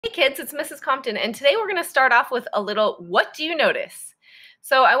Hey kids, it's Mrs. Compton, and today we're going to start off with a little what do you notice?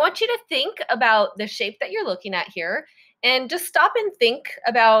 So I want you to think about the shape that you're looking at here and just stop and think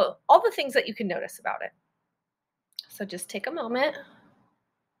about all the things that you can notice about it. So just take a moment,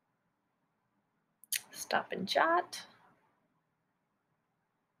 stop and jot.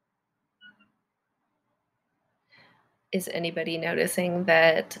 Is anybody noticing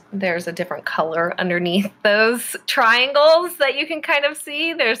that there's a different color underneath those triangles that you can kind of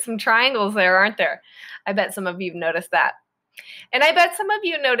see? There's some triangles there, aren't there? I bet some of you noticed that. And I bet some of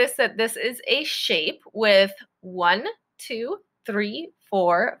you noticed that this is a shape with 1, 2, 3,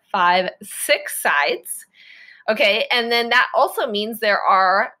 4, 5, 6 sides. Okay, and then that also means there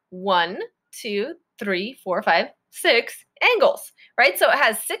are 1, 2, 3, 4, 5, 6 angles, right? So it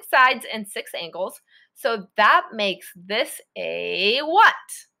has 6 sides and 6 angles. So that makes this a what?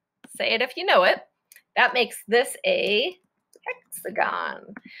 Say it if you know it. That makes this a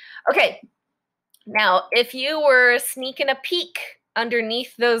hexagon. Okay, now if you were sneaking a peek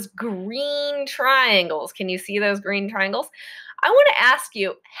underneath those green triangles, can you see those green triangles? I want to ask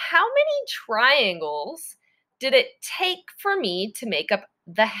you, how many triangles did it take for me to make up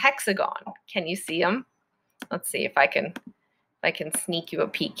the hexagon? Can you see them? Let's see if I can sneak you a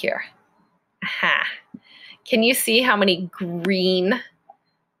peek here. Aha. Can you see how many green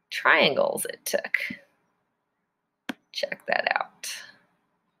triangles it took? Check that out.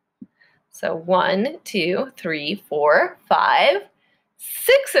 So 1, 2, 3, 4, 5,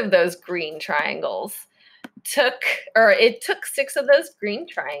 6 of those green triangles it took 6 of those green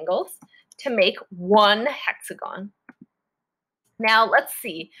triangles to make one hexagon. Now let's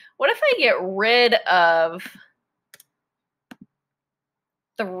see, what if I get rid of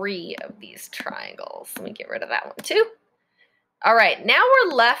 3 of these triangles? Let me get rid of that one too. All right, now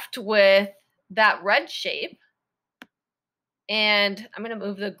we're left with that red shape. And I'm going to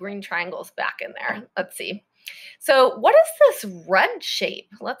move the green triangles back in there. Let's see. So what is this red shape?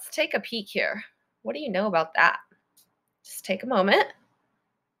 Let's take a peek here. What do you know about that? Just take a moment.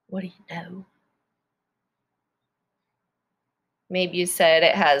 What do you know? Maybe you said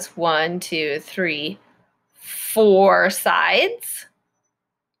it has 1, 2, 3, 4 sides.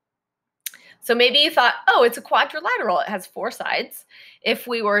 So maybe you thought, oh, it's a quadrilateral. It has 4 sides. If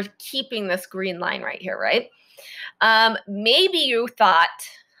we were keeping this green line right here, right? Maybe you thought,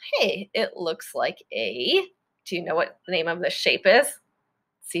 hey, it looks like a, do you know what the name of this shape is?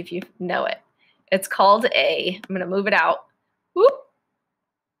 See if you know it. It's called I'm going to move it out. Whoop.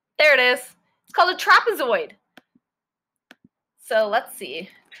 There it is. It's called a trapezoid. So let's see.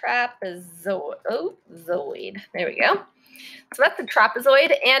 Trapezoid. There we go. So that's the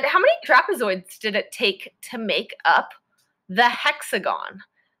trapezoid. And how many trapezoids did it take to make up the hexagon?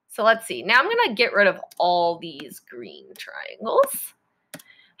 So let's see. Now I'm going to get rid of all these green triangles.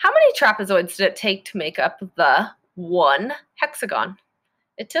 How many trapezoids did it take to make up the one hexagon?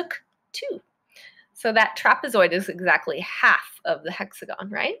 It took 2. So that trapezoid is exactly half of the hexagon,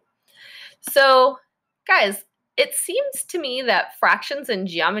 right? So guys, it seems to me that fractions and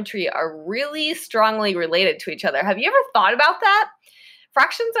geometry are really strongly related to each other. Have you ever thought about that?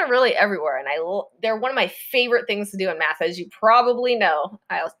 Fractions are really everywhere, and they're one of my favorite things to do in math, as you probably know.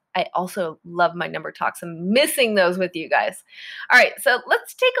 I also love my number talks. I'm missing those with you guys. All right, so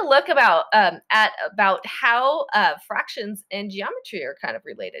let's take a look at how fractions and geometry are kind of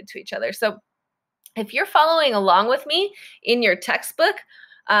related to each other. So if you're following along with me in your textbook,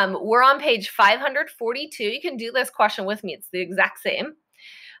 we're on page 542. You can do this question with me. It's the exact same.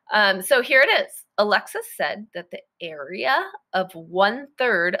 So here it is. Alexis said that the area of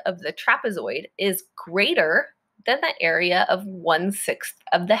 1/3 of the trapezoid is greater than the area of 1/6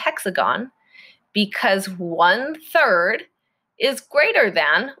 of the hexagon because 1/3 is greater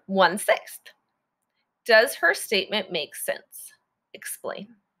than 1/6. Does her statement make sense?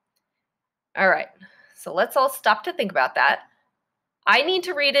 Explain. All right, so let's all stop to think about that. I need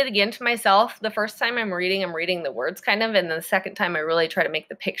to read it again to myself. The first time I'm reading the words kind of, and the second time I really try to make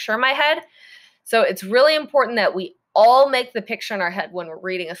the picture in my head. So it's really important that we all make the picture in our head when we're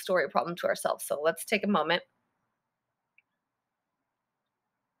reading a story problem to ourselves. So let's take a moment.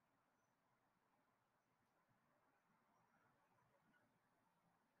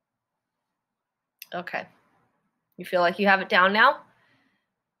 Okay. You feel like you have it down now?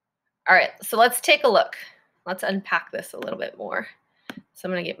 All right, so let's take a look. Let's unpack this a little bit more. So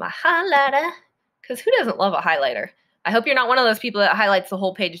I'm going to get my highlighter, because who doesn't love a highlighter? I hope you're not one of those people that highlights the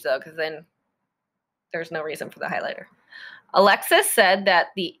whole page, though, because then there's no reason for the highlighter. Alexis said that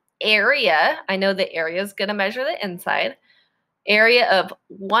the area, I know the area is going to measure the inside, area of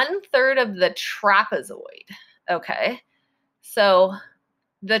 1/3 of the trapezoid. Okay, so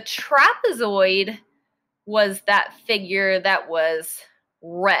the trapezoid was that figure that was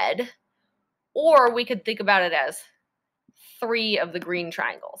red, or we could think about it as 3 of the green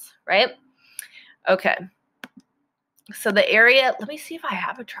triangles, right? Okay. So the area, let me see if I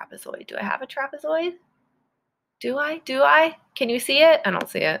have a trapezoid. Do I have a trapezoid? Do I? Can you see it? I don't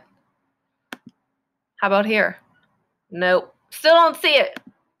see it. How about here? Nope. Still don't see it.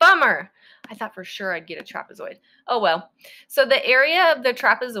 Bummer. I thought for sure I'd get a trapezoid. Oh well. So the area of the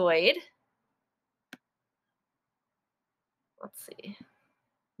trapezoid, let's see.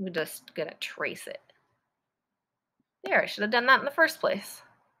 I'm just gonna trace it. There, I should have done that in the first place.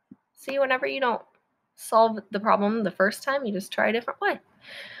 See, whenever you don't solve the problem the first time, you just try a different way.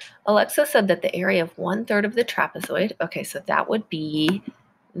 Alexa said that the area of 1/3 of the trapezoid, okay, so that would be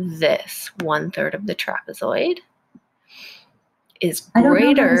this 1/3 of the trapezoid is greater. I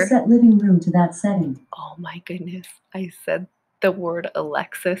don't know how to set living room to that setting. Oh my goodness. I said the word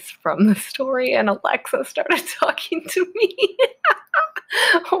Alexis from the story and Alexa started talking to me.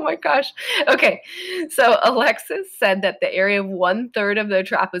 Oh my gosh. Okay. So Alexis said that the area of 1/3 of the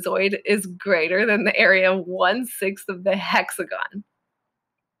trapezoid is greater than the area of 1/6 of the hexagon.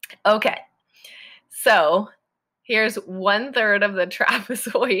 Okay. So here's 1/3 of the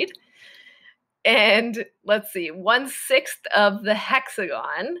trapezoid. And let's see, 1/6 of the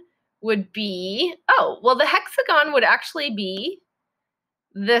hexagon would be, oh, well, the hexagon would actually be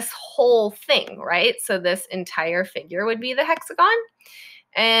this whole thing, right? So this entire figure would be the hexagon.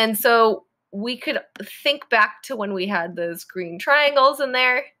 And so we could think back to when we had those green triangles in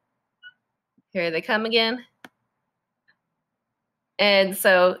there. Here they come again. And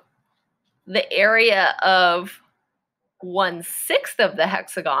so the area of 1/6 of the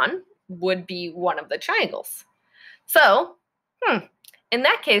hexagon would be one of the triangles. So, in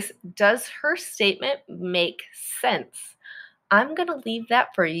that case, does her statement make sense? I'm going to leave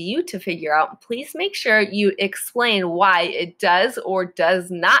that for you to figure out. Please make sure you explain why it does or does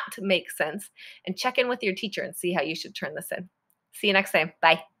not make sense, and check in with your teacher and see how you should turn this in. See you next time.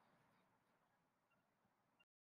 Bye.